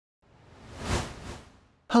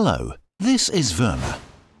Hello, this is Virmer.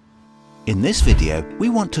 In this video, we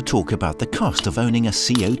want to talk about the cost of owning a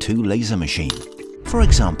CO2 laser machine. For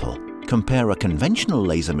example, compare a conventional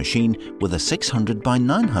laser machine with a 600 by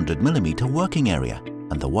 900 mm working area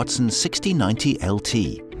and the Wattsan 6090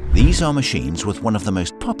 LT. These are machines with one of the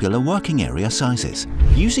most popular working area sizes.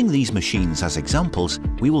 Using these machines as examples,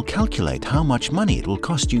 we will calculate how much money it will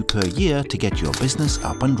cost you per year to get your business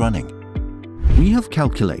up and running. We have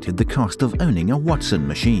calculated the cost of owning a Wattsan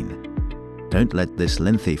machine. Don't let this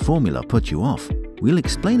lengthy formula put you off. We'll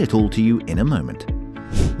explain it all to you in a moment.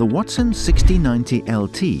 The Wattsan 6090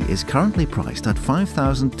 LT is currently priced at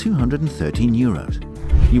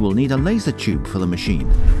 €5,213. You will need a laser tube for the machine.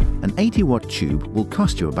 An 80-watt tube will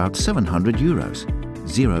cost you about €700.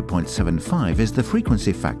 0.75 is the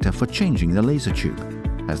frequency factor for changing the laser tube,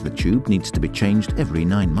 as the tube needs to be changed every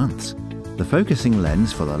 9 months. The focusing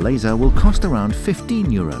lens for the laser will cost around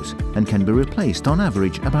 €15 and can be replaced on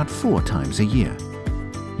average about 4 times a year.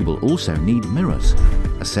 You will also need mirrors.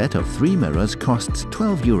 A set of 3 mirrors costs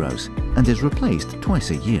 €12 and is replaced twice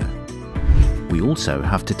a year. We also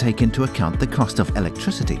have to take into account the cost of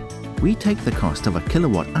electricity. We take the cost of a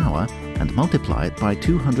kilowatt hour and multiply it by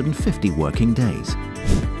 250 working days.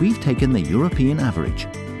 We've taken the European average,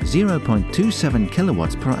 0.27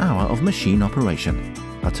 kilowatts per hour of machine operation,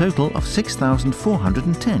 a total of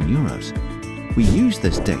 €6,410. We use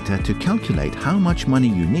this data to calculate how much money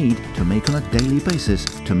you need to make on a daily basis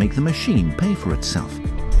to make the machine pay for itself.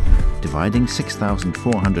 Dividing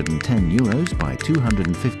 €6,410 by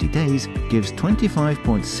 250 days gives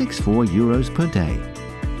 €25.64 per day.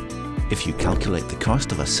 If you calculate the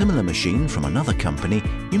cost of a similar machine from another company,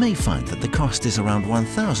 you may find that the cost is around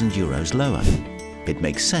 €1,000 lower. It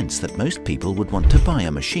makes sense that most people would want to buy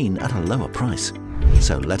a machine at a lower price.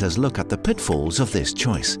 So let us look at the pitfalls of this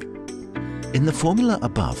choice. In the formula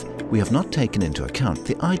above, we have not taken into account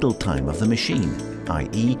the idle time of the machine,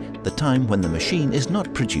 i.e. the time when the machine is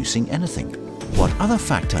not producing anything. What other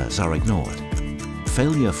factors are ignored?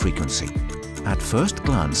 Failure frequency. At first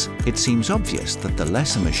glance, it seems obvious that the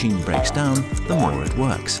less a machine breaks down, the more it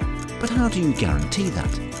works. But how do you guarantee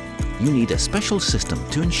that? You need a special system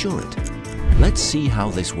to ensure it. Let's see how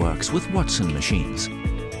this works with Wattsan machines.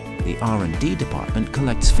 The R&D department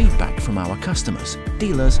collects feedback from our customers,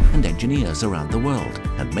 dealers and engineers around the world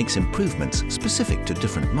and makes improvements specific to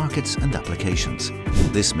different markets and applications.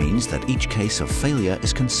 This means that each case of failure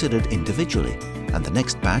is considered individually and the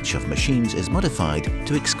next batch of machines is modified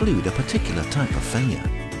to exclude a particular type of failure.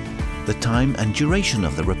 The time and duration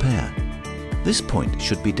of the repair. This point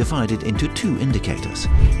should be divided into 2 indicators.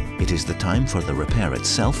 It is the time for the repair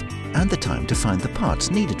itself and the time to find the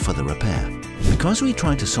parts needed for the repair. Because we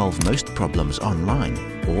try to solve most problems online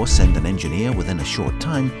or send an engineer within a short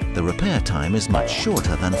time, the repair time is much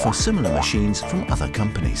shorter than for similar machines from other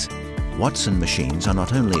companies. Wattsan machines are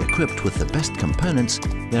not only equipped with the best components,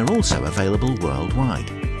 they're also available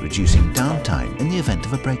worldwide, reducing downtime in the event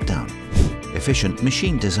of a breakdown. Efficient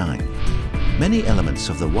machine design. Many elements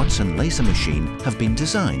of the Wattsan laser machine have been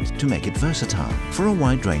designed to make it versatile for a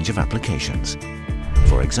wide range of applications.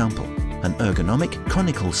 For example, an ergonomic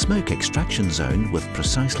conical smoke extraction zone with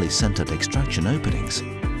precisely centered extraction openings.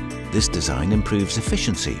 This design improves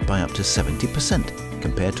efficiency by up to 70%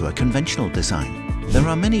 compared to a conventional design. There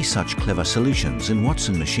are many such clever solutions in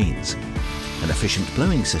Wattsan machines. An efficient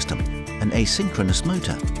blowing system, an asynchronous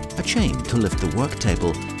motor, a chain to lift the work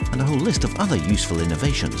table, and a whole list of other useful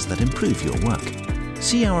innovations that improve your work.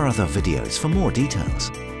 See our other videos for more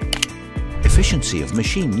details. Efficiency of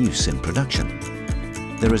machine use in production.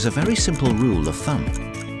 There is a very simple rule of thumb.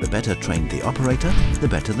 The better trained the operator, the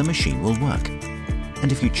better the machine will work.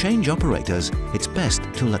 And if you change operators, it's best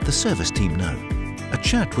to let the service team know. A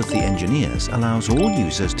chat with the engineers allows all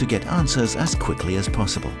users to get answers as quickly as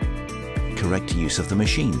possible. Correct use of the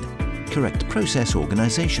machine, correct process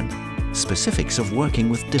organization, specifics of working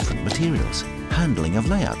with different materials, handling of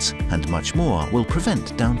layouts, and much more will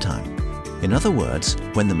prevent downtime. In other words,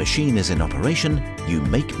 when the machine is in operation, you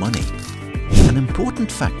make money. An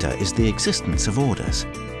important factor is the existence of orders.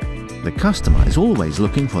 The customer is always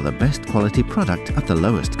looking for the best quality product at the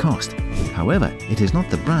lowest cost. However, it is not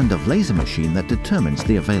the brand of laser machine that determines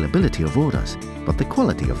the availability of orders, but the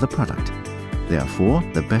quality of the product. Therefore,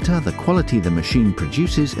 the better the quality the machine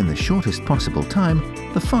produces in the shortest possible time,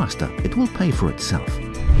 the faster it will pay for itself.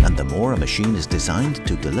 And the more a machine is designed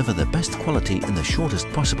to deliver the best quality in the shortest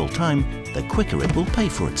possible time, the quicker it will pay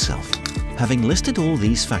for itself. Having listed all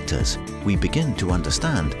these factors, we begin to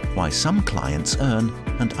understand why some clients earn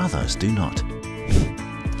and others do not.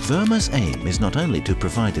 Virmer's aim is not only to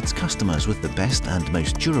provide its customers with the best and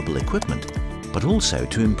most durable equipment, but also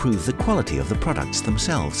to improve the quality of the products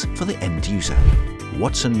themselves for the end user.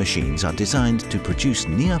 Wattsan machines are designed to produce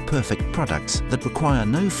near-perfect products that require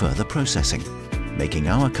no further processing, making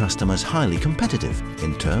our customers highly competitive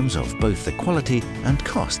in terms of both the quality and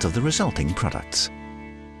cost of the resulting products.